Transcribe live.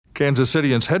Kansas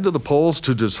Cityans head to the polls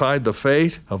to decide the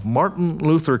fate of Martin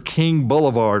Luther King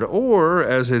Boulevard, or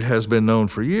as it has been known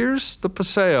for years, the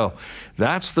Paseo.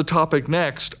 That's the topic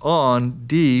next on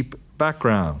Deep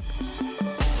Background.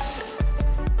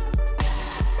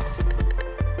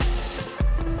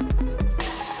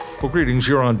 Well, greetings.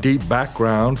 You're on Deep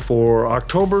Background for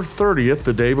October 30th,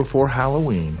 the day before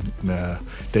Halloween.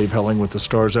 Dave Helling with the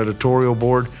Star's editorial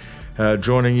board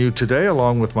joining you today,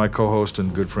 along with my co-host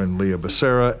and good friend Leah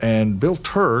Becerra and Bill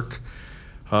Turk,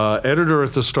 editor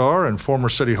at the Star and former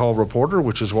City Hall reporter,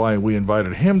 which is why we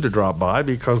invited him to drop by,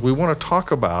 because we want to talk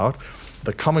about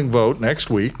the coming vote next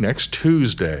week, next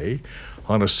Tuesday,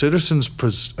 on a citizen's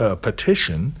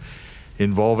petition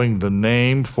involving the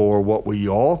name for what we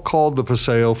all called the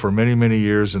Paseo for many, many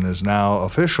years and is now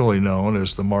officially known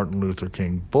as the Martin Luther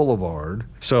King Boulevard.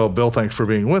 So, Bill, thanks for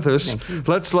being with us. Thank you.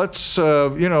 Let's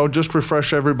just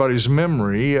refresh everybody's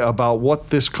memory about what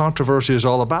this controversy is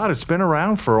all about. It's been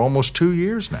around for almost 2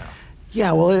 years now.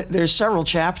 Yeah, well, there's several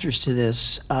chapters to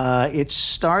this. It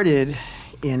started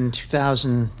in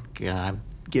 2000. I'm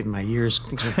getting my years.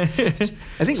 I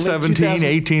think 17,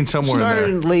 18, somewhere in there. Started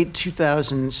in late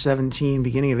 2017,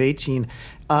 beginning of 18.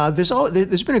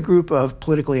 There's been a group of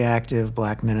politically active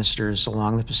black ministers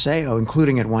along the Paseo,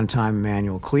 including at one time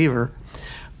Emanuel Cleaver,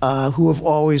 who have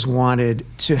always wanted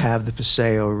to have the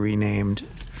Paseo renamed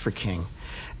for King.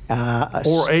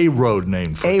 Or a road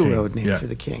named for King. A road named for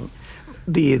the King.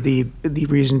 The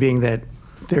reason being that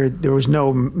there was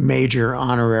no major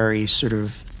honorary sort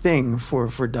of thing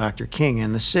for Dr. King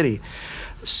in the city.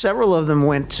 Several of them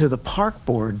went to the park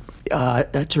board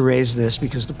to raise this,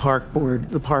 because the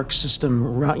park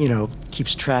system,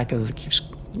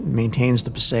 maintains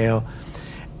the Paseo,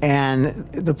 and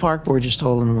the park board just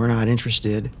told them we're not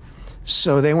interested.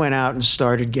 So they went out and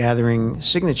started gathering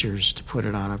signatures to put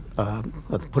it on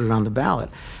the ballot.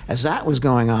 As that was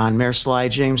going on, Mayor Sly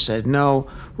James said, "No,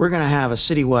 we're going to have a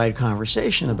citywide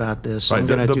conversation about this." Right.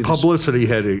 The publicity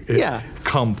had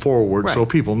come forward, right. So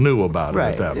people knew about it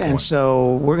at that point. And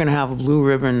so we're going to have a blue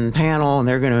ribbon panel, and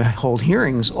they're going to hold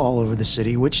hearings all over the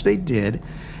city, which they did,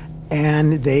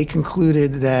 and they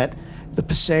concluded that the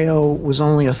Paseo was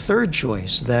only a third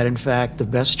choice, that in fact the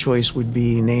best choice would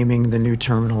be naming the new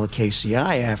terminal at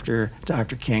KCI after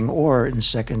Dr. King, or in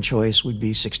second choice would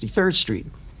be 63rd Street.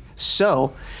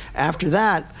 So after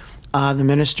that, the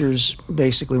ministers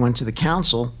basically went to the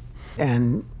council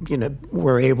and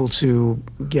were able to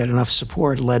get enough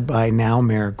support, led by now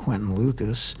Mayor Quentin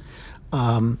Lucas,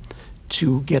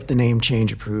 to get the name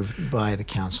change approved by the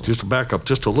council. Just to back up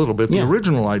just a little bit, the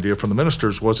original idea from the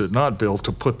ministers, was it not, Bill,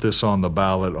 to put this on the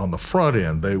ballot on the front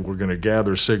end? They were going to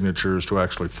gather signatures to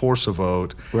actually force a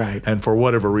vote. Right. And for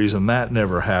whatever reason, that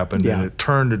never happened, Yeah. and it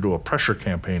turned into a pressure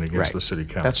campaign against Right. the city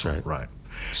council. That's right. Right.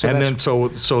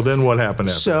 So then what happened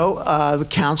after that? The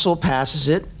council passes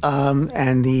it,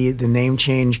 and the name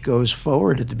change goes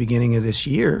forward at the beginning of this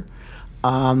year.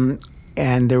 And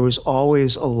there was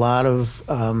always a lot of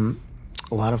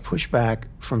pushback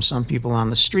from some people on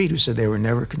the street who said they were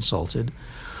never consulted,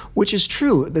 which is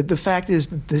true. The fact is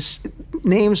that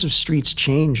names of streets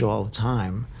change all the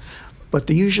time, but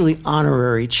they're usually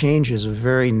honorary changes of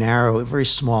very narrow, very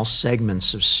small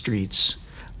segments of streets.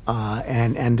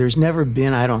 And there's never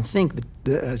been, I don't think,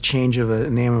 a change of a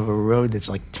name of a road that's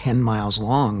like 10 miles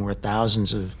long, where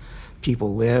thousands of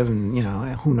people live, and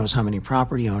who knows how many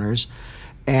property owners.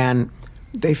 And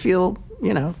they feel,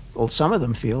 some of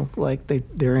them feel like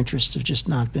their interests have just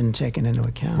not been taken into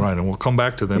account. Right, and we'll come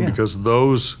back to them because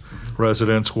those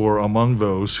residents were among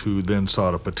those who then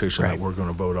sought a petition that we're going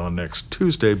to vote on next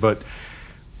Tuesday. But,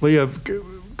 Leah,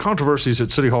 controversies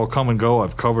at City Hall come and go.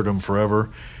 I've covered them forever.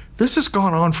 This has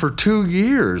gone on for 2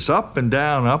 years, up and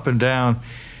down,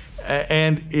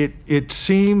 and it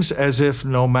seems as if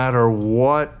no matter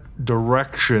what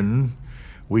direction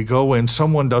we go in,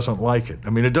 someone doesn't like it.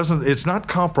 I mean, it's not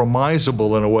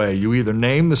compromisable in a way. You either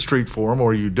name the street for them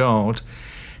or you don't.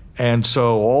 And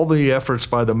so all the efforts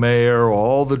by the mayor,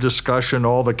 all the discussion,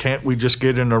 can't we just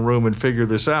get in a room and figure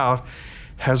this out,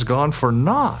 has gone for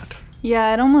naught.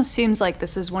 Yeah, it almost seems like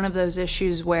this is one of those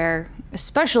issues where,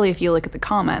 especially if you look at the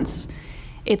comments,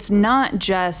 it's not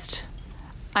just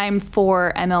I'm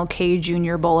for MLK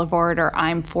Jr. Boulevard or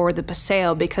I'm for the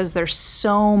Paseo, because there's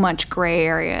so much gray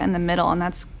area in the middle, and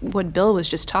that's what Bill was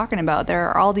just talking about. There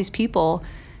are all these people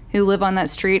who live on that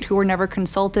street who were never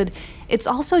consulted. It's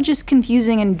also just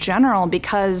confusing in general,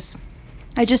 because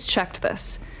I just checked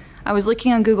this. I was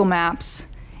looking on Google Maps,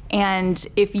 and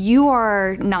if you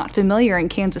are not familiar in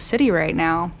Kansas City right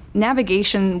now,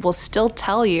 navigation will still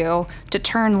tell you to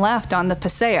turn left on the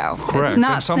Paseo. Correct. It's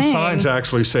not and some saying, signs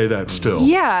actually say that still.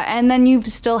 Yeah, and then you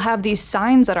still have these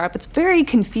signs that are up. It's very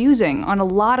confusing on a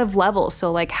lot of levels.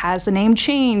 So, like, has the name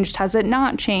changed? Has it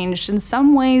not changed? In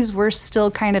some ways, we're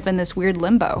still kind of in this weird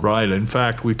limbo. Right. In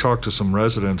fact, we talked to some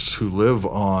residents who live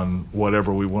on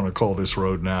whatever we want to call this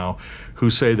road now, who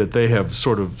say that they have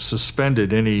sort of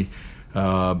suspended any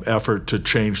effort to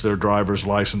change their driver's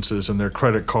licenses and their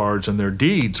credit cards and their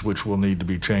deeds, which will need to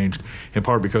be changed, in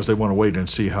part because they want to wait and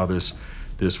see how this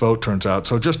vote turns out.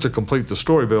 So just to complete the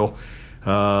story, Bill,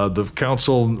 the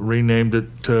council renamed it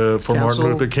for Martin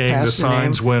Luther King. The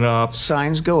signs went up.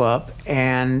 Signs go up,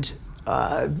 and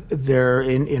they're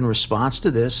in response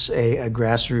to this, a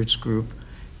grassroots group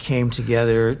came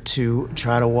together to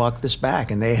try to walk this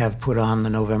back, and they have put on the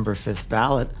November 5th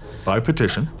ballot. By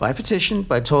petition,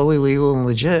 by totally legal and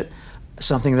legit,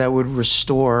 something that would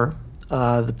restore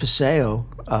the Paseo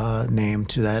name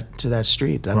to that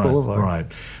street, that boulevard.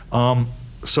 Right.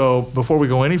 So before we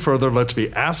go any further, let's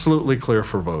be absolutely clear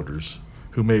for voters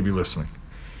who may be listening.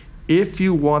 If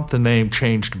you want the name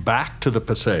changed back to the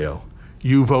Paseo,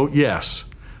 you vote yes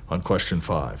on question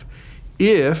 5.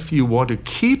 If you want to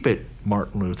keep it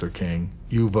Martin Luther King,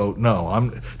 you vote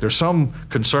no. There's some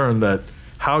concern that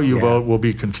how you vote will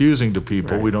be confusing to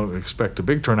people. Right. We don't expect a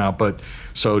big turnout, but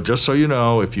so just so you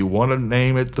know, if you want to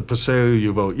name it the Paseo,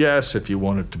 you vote yes. If you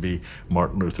want it to be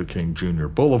Martin Luther King Jr.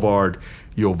 Boulevard,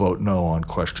 you'll vote no on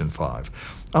question 5.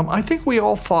 I think we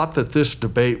all thought that this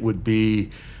debate would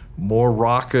be more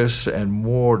raucous and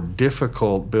more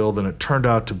difficult, Bill, than it turned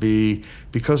out to be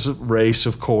because of race,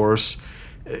 of course.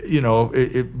 You know,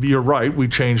 you're right, we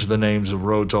change the names of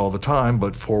roads all the time,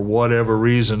 but for whatever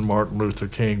reason, Martin Luther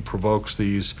King provokes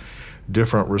these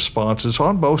different responses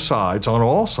on both sides, on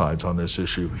all sides on this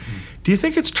issue. Mm-hmm. Do you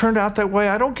think it's turned out that way?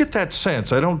 I don't get that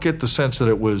sense. I don't get the sense that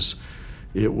it was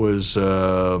you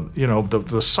know,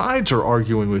 the sides are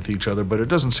arguing with each other, but it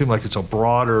doesn't seem like it's a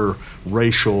broader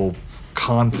racial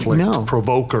conflict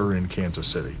provoker in Kansas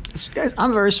City.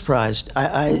 I'm very surprised.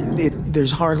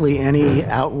 There's hardly any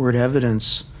outward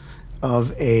evidence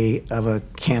of a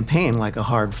campaign, like a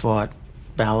hard-fought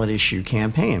ballot issue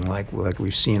campaign, like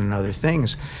we've seen in other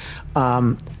things.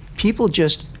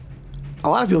 A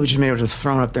lot of people just maybe have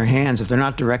thrown up their hands if they're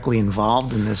not directly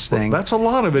involved in this thing. That's a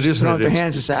lot of it, isn't it? Throw up their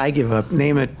hands and say, "I give up.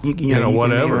 Name it. You know,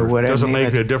 whatever. Name it, whatever. Doesn't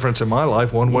make a difference in my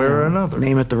life one way or another.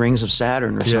 Name it the Rings of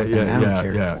Saturn or something. I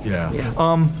don't care.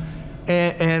 Yeah.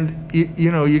 And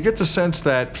you know, you get the sense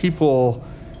that people,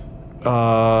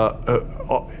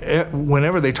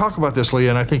 whenever they talk about this, Lee,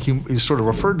 and I think you sort of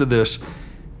referred to this,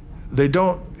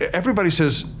 everybody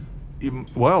says,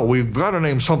 well, we've got to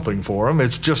name something for him.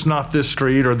 It's just not this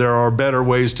street, or there are better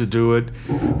ways to do it.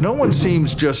 No one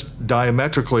seems just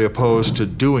diametrically opposed to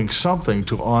doing something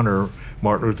to honor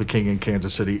Martin Luther King in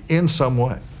Kansas City in some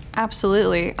way.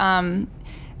 Absolutely.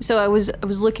 So I was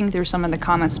looking through some of the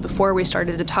comments before we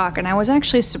started to talk, and I was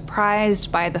actually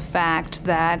surprised by the fact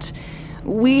that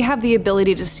we have the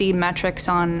ability to see metrics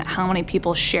on how many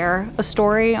people share a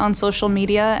story on social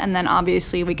media, and then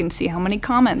obviously we can see how many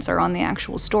comments are on the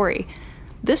actual story.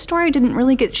 This story didn't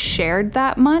really get shared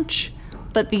that much,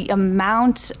 but the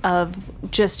amount of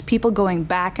just people going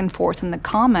back and forth in the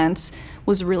comments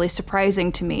was really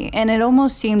surprising to me. And it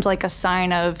almost seemed like a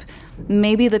sign of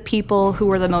maybe the people who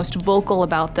were the most vocal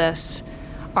about this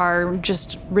are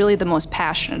just really the most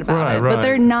passionate about it, but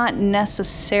they're not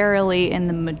necessarily in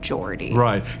the majority.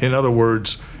 Right. In other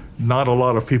words, not a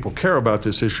lot of people care about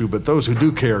this issue, but those who do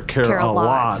care a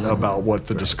lot about what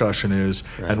the discussion is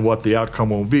and what the outcome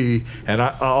will be. And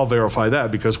I'll verify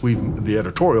that because the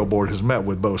editorial board has met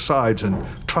with both sides, and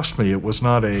trust me, it was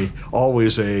not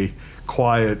always a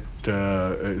quiet,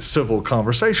 civil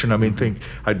conversation. I mean,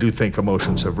 I do think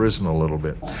emotions have risen a little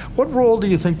bit. What role do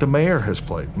you think the mayor has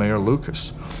played, Mayor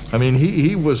Lucas? I mean,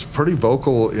 he was pretty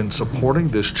vocal in supporting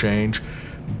this change,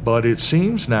 but it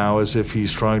seems now as if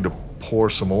he's trying to pour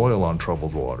some oil on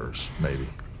troubled waters, maybe.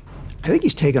 I think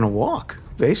he's taken a walk,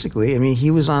 basically. I mean,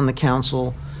 he was on the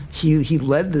council. He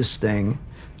led this thing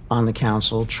on the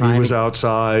council. He was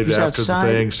outside after the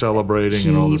thing, celebrating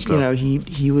and all this stuff. You know,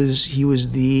 he was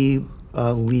the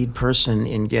lead person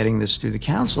in getting this through the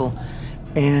council,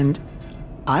 and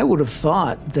I would have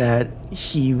thought that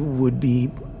he would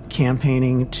be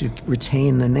campaigning to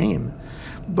retain the name,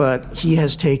 but he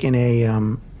has taken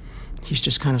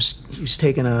he's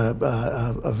taken a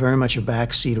very much a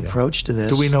backseat approach to this.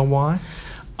 Do we know why?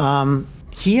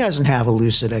 He doesn't have a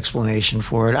lucid explanation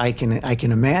for it. I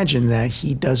can imagine that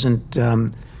he doesn't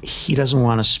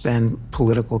want to spend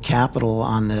political capital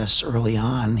on this early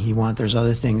on. There's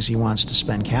other things he wants to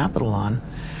spend capital on.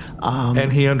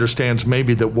 And he understands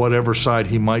maybe that whatever side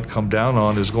he might come down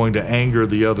on is going to anger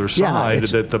the other side,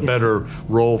 that the better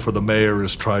role for the mayor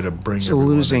is try to bring everyone together. It's a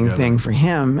losing thing for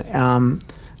him.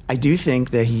 I do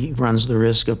think that he runs the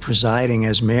risk of presiding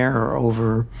as mayor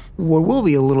over what will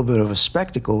be a little bit of a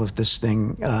spectacle if this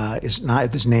thing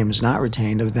if this name is not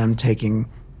retained, of them taking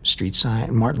street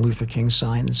sign, Martin Luther King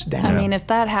signs down. I mean, if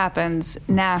that happens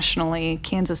nationally,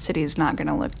 Kansas City is not going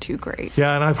to look too great.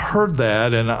 Yeah, and I've heard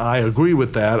that, and I agree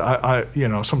with that. I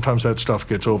sometimes that stuff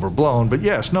gets overblown, but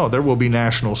yes, no, there will be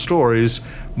national stories.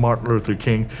 Martin Luther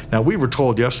King. Now, we were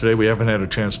told yesterday, we haven't had a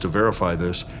chance to verify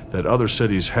this, that other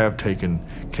cities have taken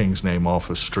King's name off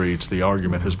of streets. The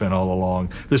argument has been all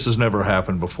along, this has never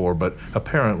happened before, but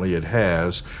apparently it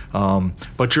has.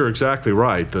 But you're exactly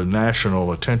right. The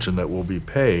national attention that will be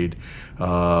paid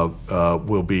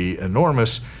will be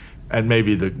enormous, and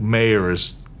maybe the mayor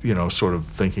is, sort of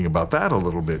thinking about that a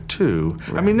little bit too.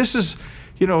 Right. I mean, this is,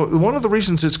 one of the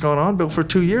reasons it's gone on, Bill, for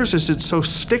 2 years is it's so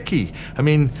sticky. I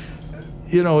mean,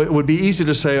 it would be easy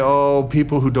to say,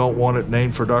 people who don't want it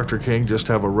named for Dr. King just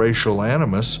have a racial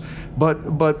animus. But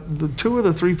the 2 of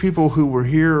the 3 people who were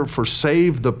here for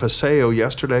Save the Paseo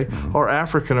yesterday are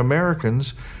African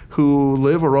Americans who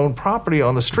live or own property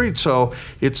on the street. So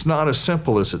it's not as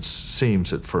simple as it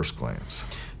seems at first glance.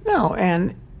 No,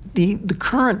 and the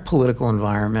current political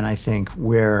environment, I think,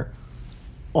 where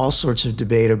all sorts of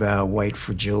debate about white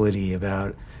fragility,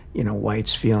 about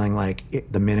whites feeling like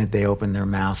the minute they open their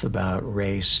mouth about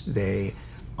race, they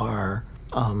are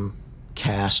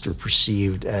cast or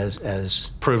perceived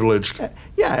as privileged.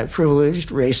 Privileged,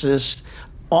 racist.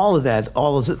 All of that,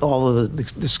 all of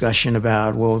the discussion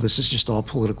about, well, this is just all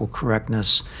political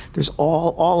correctness. There's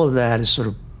all of that is sort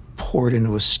of poured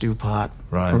into a stew pot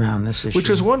around this issue. Which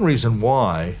is one reason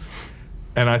why,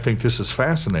 and I think this is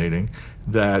fascinating,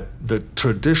 that the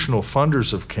traditional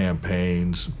funders of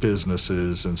campaigns,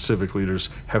 businesses, and civic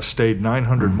leaders have stayed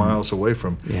 900 miles away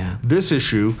from this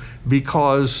issue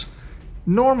because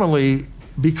normally,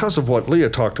 because of what Leah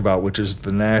talked about, which is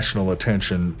the national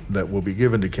attention that will be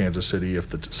given to Kansas City if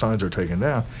the signs are taken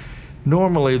down,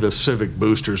 normally the civic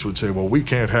boosters would say, well, we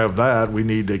can't have that. We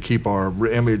need to keep our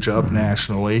image up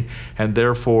nationally, and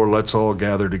therefore let's all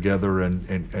gather together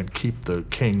and keep the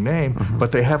King name.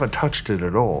 But they haven't touched it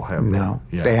at all, have they? No,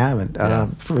 they haven't.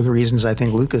 For the reasons I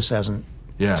think Lucas hasn't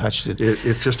touched it.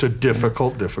 It's just a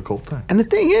difficult thing. And the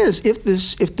thing is, if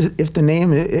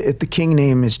the King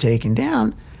name is taken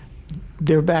down,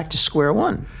 they're back to square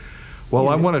one. Well,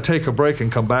 I want to take a break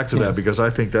and come back to that because I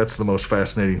think that's the most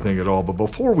fascinating thing at all. But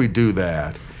before we do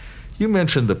that, you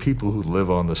mentioned the people who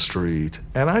live on the street.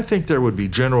 And I think there would be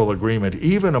general agreement,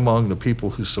 even among the people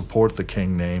who support the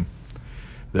King name,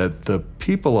 that the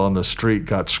people on the street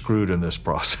got screwed in this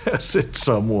process in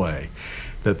some way.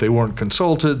 That they weren't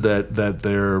consulted, that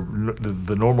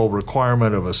the normal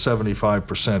requirement of a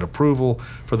 75% approval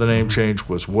for the name change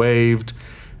was waived,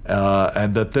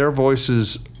 and that their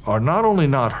voices are not only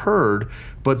not heard,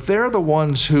 but they're the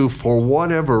ones who, for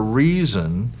whatever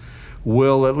reason,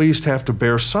 will at least have to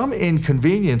bear some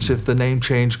inconvenience if the name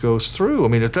change goes through. I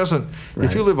mean, it doesn't,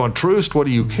 if you live on Troost, what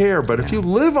do you care? But if you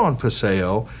live on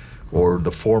Paseo, or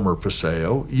the former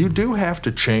Paseo, you do have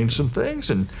to change some things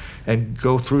and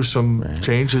go through some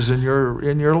changes in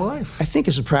your life. I think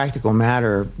as a practical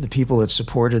matter, the people that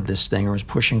supported this thing or was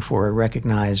pushing for it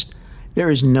recognized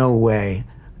there is no way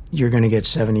you're going to get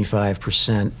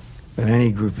 75% of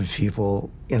any group of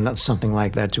people in something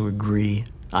like that to agree.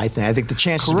 I think the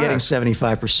chances of getting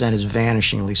 75% is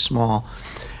vanishingly small.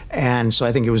 And so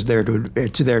I think it was there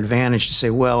to their advantage to say,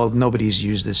 well, nobody's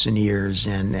used this in years,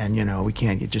 and we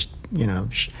can't just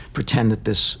pretend that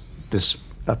this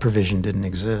provision didn't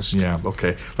exist. Yeah,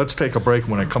 okay. Let's take a break.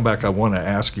 When I come back, I want to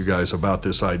ask you guys about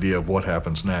this idea of what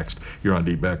happens next. You're on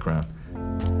Deep Background.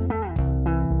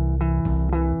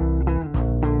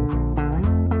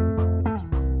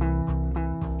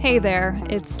 Hey there,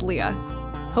 it's Leah.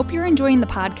 Hope you're enjoying the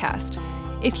podcast.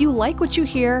 If you like what you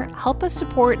hear, help us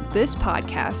support this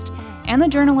podcast and the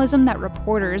journalism that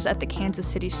reporters at the Kansas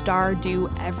City Star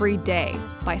do every day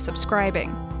by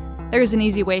subscribing. There's an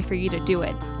easy way for you to do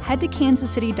it. Head to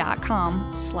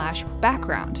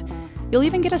kansascity.com/background. You'll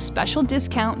even get a special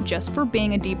discount just for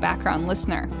being a Deep Background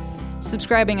listener.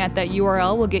 Subscribing at that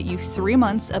URL will get you 3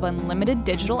 months of unlimited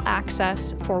digital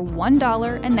access for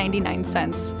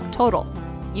 $1.99 total.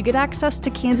 You get access to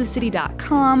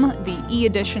kansascity.com, the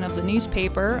e-edition of the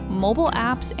newspaper, mobile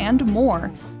apps, and more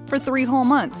for 3 whole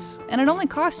months, and it only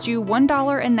costs you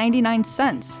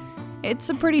 $1.99. It's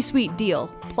a pretty sweet deal.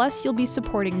 Plus, you'll be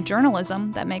supporting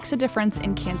journalism that makes a difference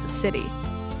in Kansas City.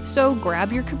 So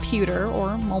grab your computer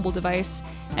or mobile device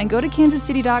and go to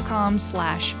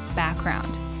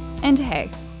kansascity.com/background. And hey,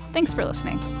 thanks for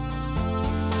listening.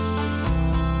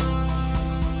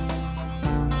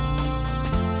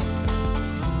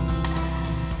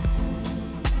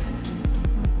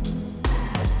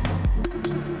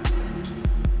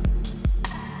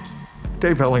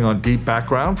 Dave Helling on Deep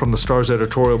Background from the Star's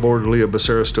editorial board. Leah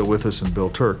Becerra still with us, and Bill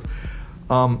Turk.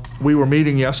 We were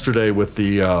meeting yesterday with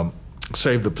the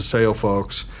Save the Paseo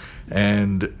folks,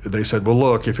 and they said, well,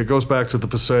 look, if it goes back to the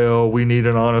Paseo, we need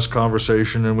an honest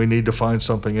conversation, and we need to find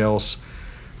something else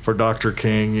for Dr.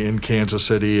 King in Kansas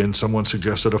City. And someone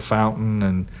suggested a fountain,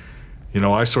 and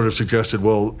I sort of suggested,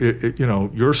 well,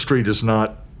 your street is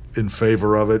not in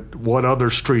favor of it. What other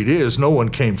street is? No one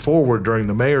came forward during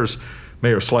the Mayor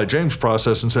Sly James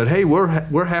process and said, hey,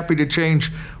 we're happy to change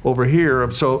over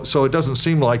here. So it doesn't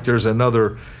seem like there's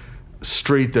another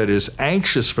street that is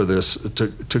anxious for this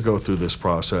to go through this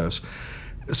process.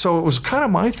 So it was kind of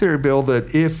my theory, Bill,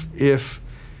 that if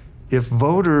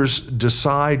voters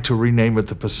decide to rename it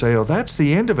the Paseo, that's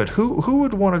the end of it. Who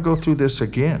would want to go through this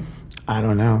again? I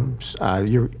don't know.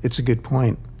 It's a good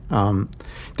point.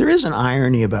 There is an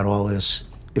irony about all this.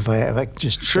 If I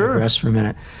just digress for a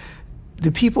minute.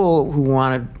 The people who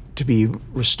wanted to be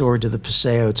restored to the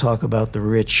Paseo talk about the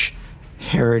rich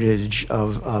heritage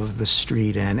of the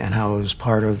street and how it was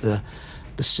part of the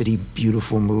City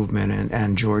Beautiful movement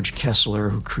and George Kessler,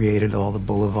 who created all the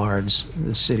boulevards in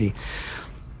the city.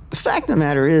 The fact of the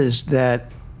matter is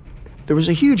that there was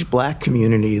a huge black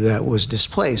community that was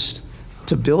displaced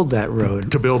to build that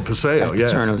road. To build Paseo, at the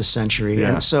turn of the century.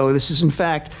 Yeah. And so this is, in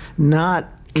fact, not...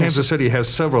 Kansas City has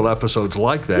several episodes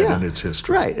like that in its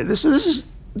history. Right. This is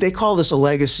they call this a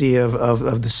legacy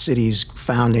of the city's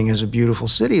founding as a beautiful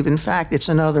city. But in fact, it's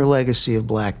another legacy of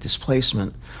black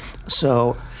displacement.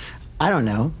 So I don't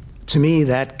know. To me,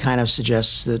 that kind of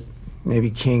suggests that maybe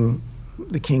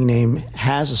the King name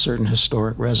has a certain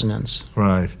historic resonance.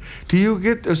 Right. Do you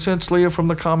get a sense, Leah, from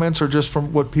the comments or just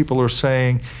from what people are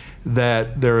saying,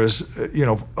 that there is,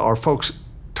 are folks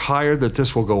tired that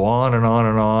this will go on and on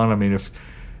and on? I mean, if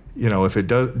it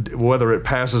does, whether it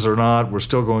passes or not, we're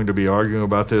still going to be arguing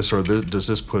about this, or does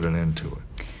this put an end to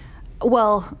it?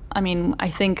 Well, I mean, I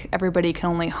think everybody can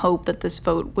only hope that this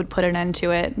vote would put an end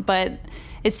to it, but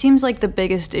it seems like the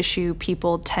biggest issue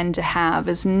people tend to have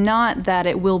is not that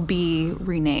it will be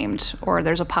renamed or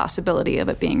there's a possibility of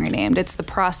it being renamed. It's the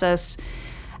process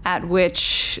at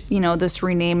which, this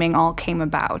renaming all came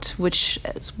about, which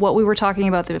is what we were talking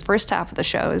about the first half of the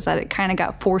show, is that it kind of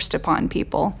got forced upon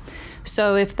people.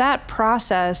 So if that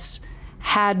process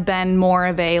had been more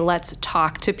of a let's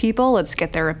talk to people, let's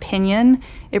get their opinion,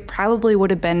 it probably would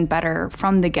have been better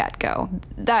from the get-go.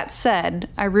 That said,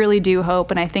 I really do hope,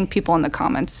 and I think people in the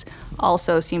comments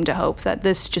also seem to hope, that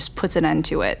this just puts an end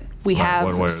to it. We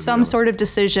have some sort of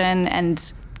decision,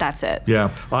 and that's it.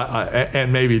 Yeah,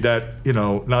 and maybe that,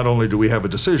 not only do we have a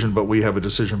decision, but we have a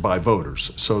decision by voters.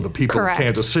 So the people of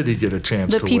Kansas City get a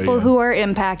chance to weigh in. The people who are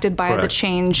impacted by the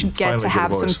change get to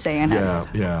have some say in it.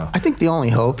 Yeah. I think the only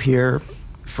hope here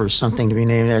for something to be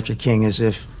named after King is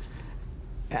if,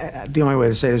 the only way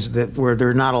to say it is that where there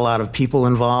are not a lot of people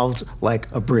involved, like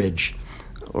a bridge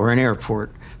or an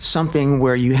airport, something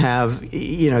where you have,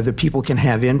 the people can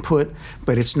have input,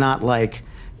 but it's not like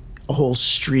a whole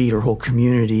street or whole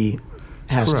community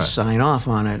has to sign off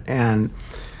on it. And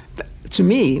to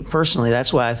me personally,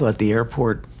 that's why I thought the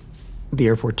airport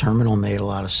terminal made a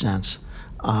lot of sense.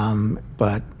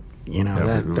 But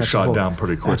that's shot down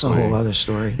pretty quickly. That's a whole other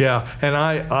story. Yeah, and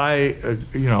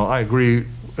I agree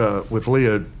with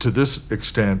Leah to this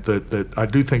extent that I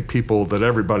do think that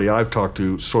everybody I've talked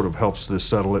to sort of helps this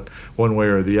settle it one way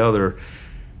or the other.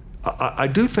 I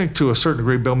do think to a certain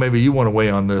degree, Bill, maybe you want to weigh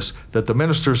on this, that the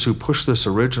ministers who pushed this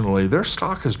originally, their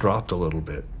stock has dropped a little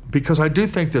bit. Because I do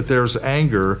think that there's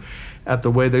anger at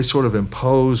the way they sort of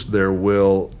imposed their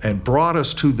will and brought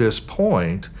us to this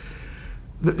point.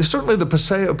 Certainly the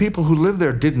Paseo people who live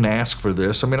there didn't ask for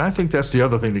this. I mean, I think that's the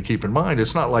other thing to keep in mind.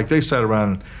 It's not like they sat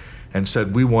around and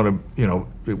said, we want to,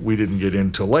 we didn't get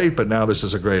in till late, but now this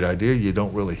is a great idea. You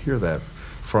don't really hear that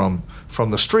from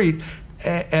the street.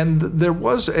 And there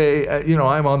was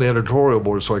I'm on the editorial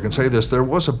board, so I can say this, there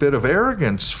was a bit of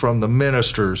arrogance from the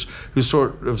ministers who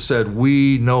sort of said,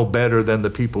 we know better than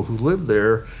the people who live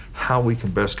there how we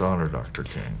can best honor Dr.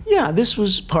 King. Yeah, this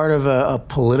was part of a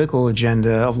political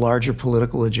agenda, a larger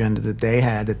political agenda that they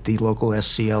had, that the local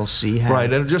SCLC had.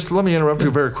 Right, and just let me interrupt you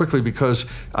very quickly because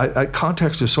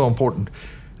context is so important.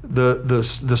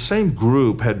 The same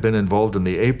group had been involved in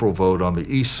the April vote on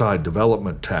the East Side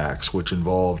Development Tax, which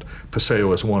involved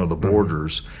Paseo as one of the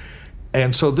borders.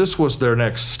 And so this was their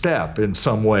next step in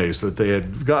some ways, that they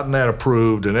had gotten that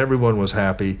approved and everyone was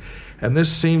happy. And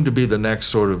this seemed to be the next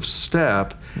sort of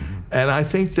step. And I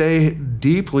think they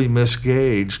deeply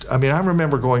misgauged. I mean, I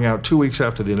remember going out 2 weeks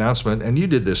after the announcement, and you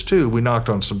did this too. We knocked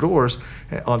on some doors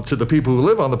to the people who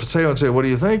live on the Paseo and say, what do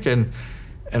you think? And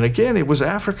again, it was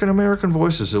African-American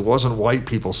voices. It wasn't white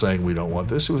people saying we don't want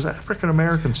this. It was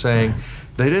African-Americans saying,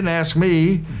 they didn't ask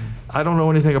me. I don't know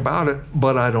anything about it,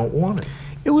 but I don't want it.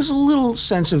 It was a little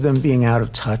sense of them being out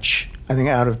of touch. I think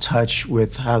out of touch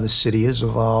with how the city has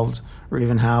evolved, or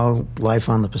even how life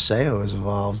on the Paseo has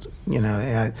evolved. You know,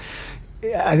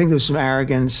 I think there was some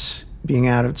arrogance, being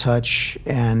out of touch,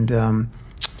 and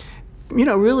you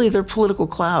know, really their political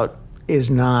clout is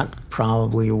not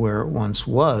probably where it once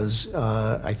was.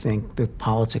 I think the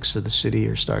politics of the city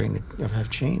are starting to have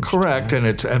changed. Correct,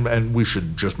 and we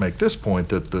should just make this point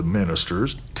that the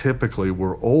ministers typically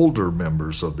were older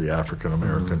members of the African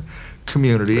American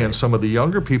community, and some of the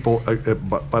younger people,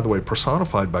 by the way,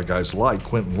 personified by guys like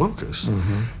Quentin Lucas,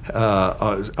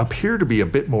 appear to be a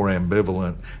bit more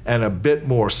ambivalent and a bit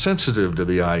more sensitive to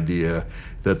the idea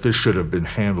that this should have been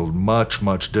handled much,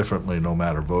 much differently, no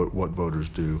matter what voters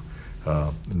do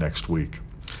next week.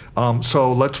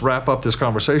 So let's wrap up this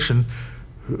conversation.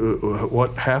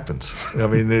 What happens? I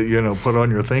mean, you know, put on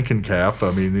your thinking cap.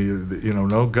 I mean, you know,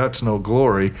 no guts, no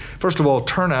glory. First of all,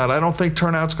 turnout. I don't think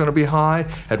turnout's going to be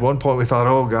high. At one point we thought,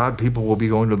 oh God, people will be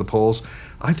going to the polls.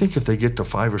 I think if they get to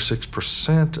 5 or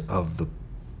 6% of the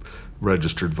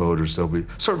registered voters, they'll be,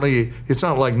 certainly it's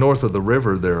not like north of the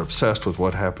river they're obsessed with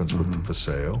what happens with the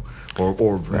Paseo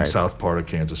or in south part of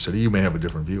Kansas City. You may have a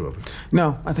different view of it.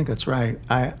 No, I think that's right.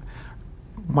 And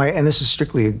this is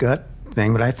strictly a gut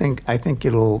thing, but I think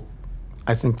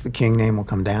the King name will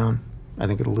come down. I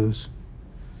think it'll lose.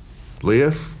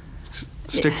 Leah,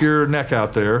 stick your neck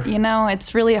out there. You know,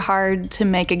 it's really hard to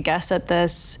make a guess at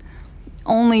this,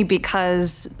 only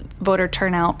because voter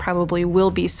turnout probably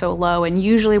will be so low. And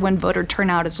usually when voter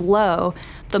turnout is low,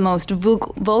 the most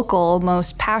vocal,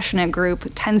 most passionate group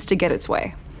tends to get its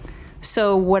way.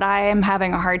 So what I am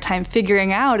having a hard time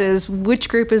figuring out is which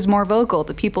group is more vocal,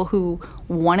 the people who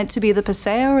want it to be the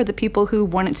Paseo or the people who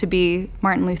want it to be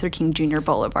Martin Luther King Jr.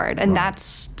 Boulevard. And that's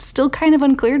still kind of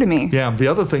unclear to me. Yeah, the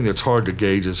other thing that's hard to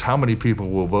gauge is how many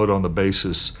people will vote on the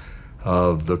basis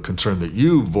of the concern that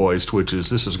you voiced, which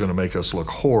is this is going to make us look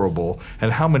horrible,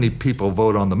 and how many people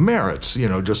vote on the merits, you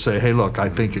know, just say, hey, look, I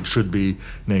think it should be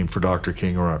named for Dr.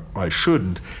 King, or I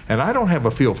shouldn't. And I don't have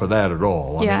a feel for that at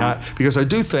all. I mean, because I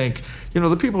do think, you know,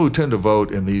 the people who tend to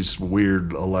vote in these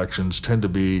weird elections tend to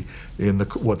be in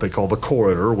what they call the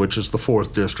corridor, which is the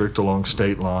 4th district along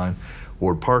State Line,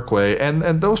 Ward Parkway,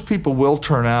 and those people will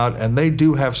turn out, and they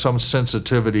do have some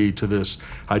sensitivity to this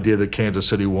idea that Kansas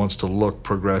City wants to look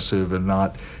progressive and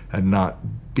not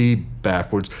be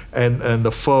backwards, and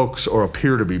the folks, or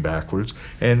appear to be backwards,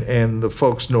 and the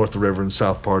folks north of the river and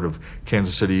south part of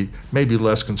Kansas City may be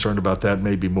less concerned about that,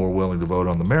 may be more willing to vote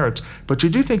on the merits. But you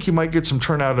do think you might get some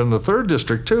turnout in the 3rd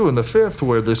district too, in the 5th,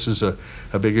 where this is a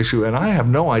big issue, and I have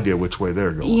no idea which way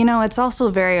they're going. You know, it's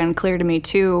also very unclear to me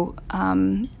too,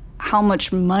 how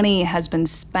much money has been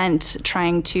spent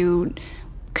trying to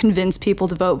convince people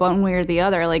to vote one way or the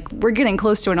other. Like, we're getting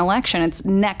close to an election. It's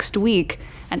next week,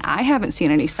 and I haven't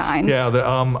seen any signs.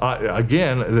 Yeah,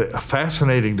 again, a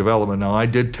fascinating development. Now, I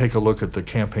did take a look at the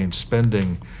campaign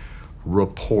spending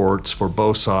reports for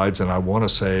both sides, and I want to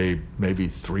say maybe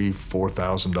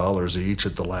 $3,000-4,000 each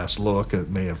at the last look. It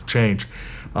may have changed.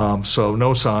 So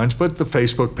no signs, but the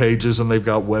Facebook pages, and they've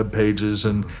got web pages,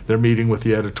 and they're meeting with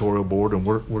the editorial board, and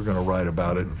we're going to write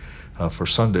about it for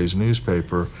Sunday's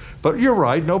newspaper. But you're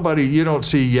right, you don't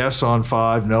see yes on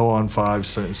 5, no on 5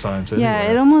 signs anywhere. Yeah,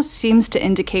 it almost seems to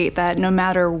indicate that no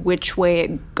matter which way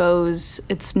it goes,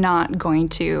 it's not going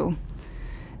to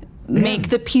make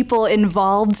the people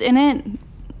involved in it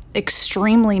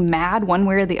extremely mad one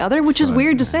way or the other, which is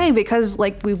weird to say, because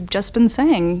like we've just been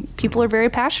saying, people are very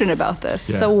passionate about this.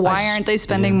 Yeah. So why aren't they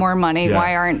spending more money? Yeah.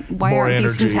 Why aren't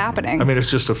these things happening? I mean, it's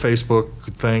just a Facebook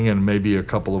thing and maybe a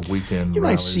couple of weekend You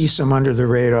rallies. might see some under the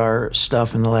radar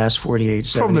stuff in the last 48,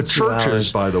 72 from the churches,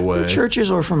 hours. by the way. From churches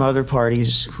or from other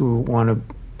parties who want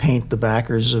to paint the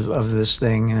backers of this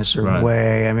thing in a certain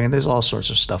way. I mean, there's all sorts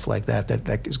of stuff like that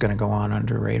is going to go on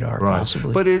under radar,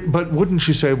 possibly. But wouldn't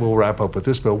you say, we'll wrap up with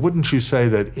this, Bill, wouldn't you say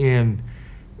that in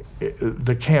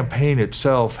the campaign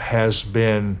itself has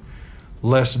been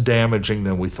less damaging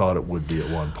than we thought it would be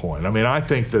at one point? I mean, I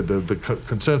think that the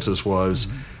consensus was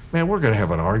man, we're going to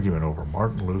have an argument over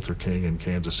Martin Luther King in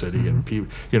Kansas City, and people,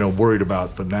 worried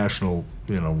about the national,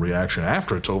 reaction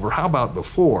after it's over. How about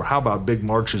before? How about big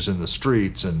marches in the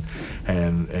streets and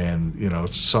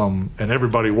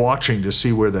everybody watching to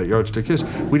see where that yardstick is?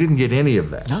 We didn't get any of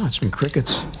that. No, it's been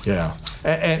crickets. Yeah,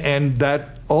 and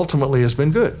that ultimately has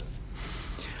been good.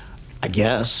 I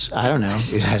guess. I don't know.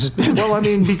 It hasn't been. Well,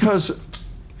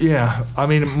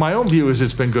 my own view is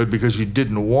it's been good because you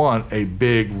didn't want a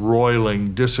big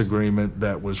roiling disagreement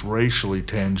that was racially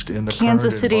tinged in the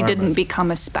Kansas City current didn't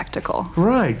become a spectacle.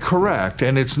 Right, correct.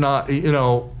 And it's not,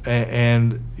 Kansas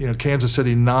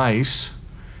City nice,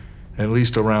 at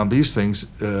least around these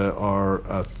things, are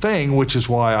a thing, which is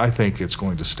why I think it's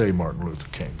going to stay Martin Luther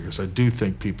King, because I do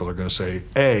think people are going to say,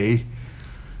 A,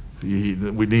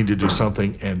 we need to do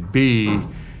something, and B,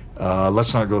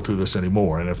 let's not go through this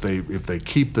anymore. And if they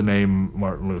keep the name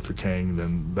Martin Luther King,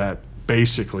 then that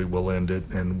basically will end it,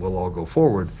 and we'll all go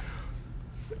forward.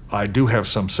 I do have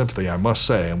some sympathy, I must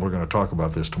say, and we're going to talk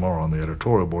about this tomorrow on the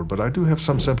editorial board, but I do have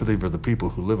some sympathy for the people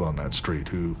who live on that street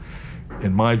who,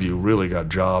 in my view, really got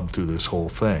jobbed through this whole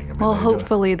thing. Well,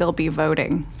 hopefully they'll be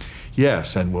voting.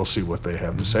 Yes, and we'll see what they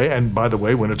have to say. And by the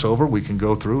way, when it's over, we can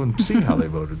go through and see how they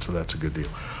voted, so that's a good deal.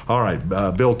 All right,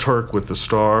 Bill Turk with the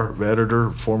Star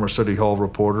editor, former City Hall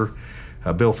reporter.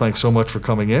 Bill, thanks so much for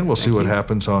coming in. We'll see what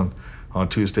happens on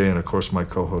Tuesday. And, of course, my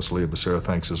co-host, Leah Becerra,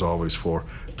 thanks as always for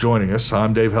joining us.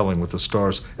 I'm Dave Helling with the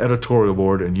Star's editorial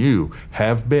board, and you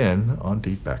have been on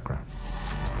Deep Background.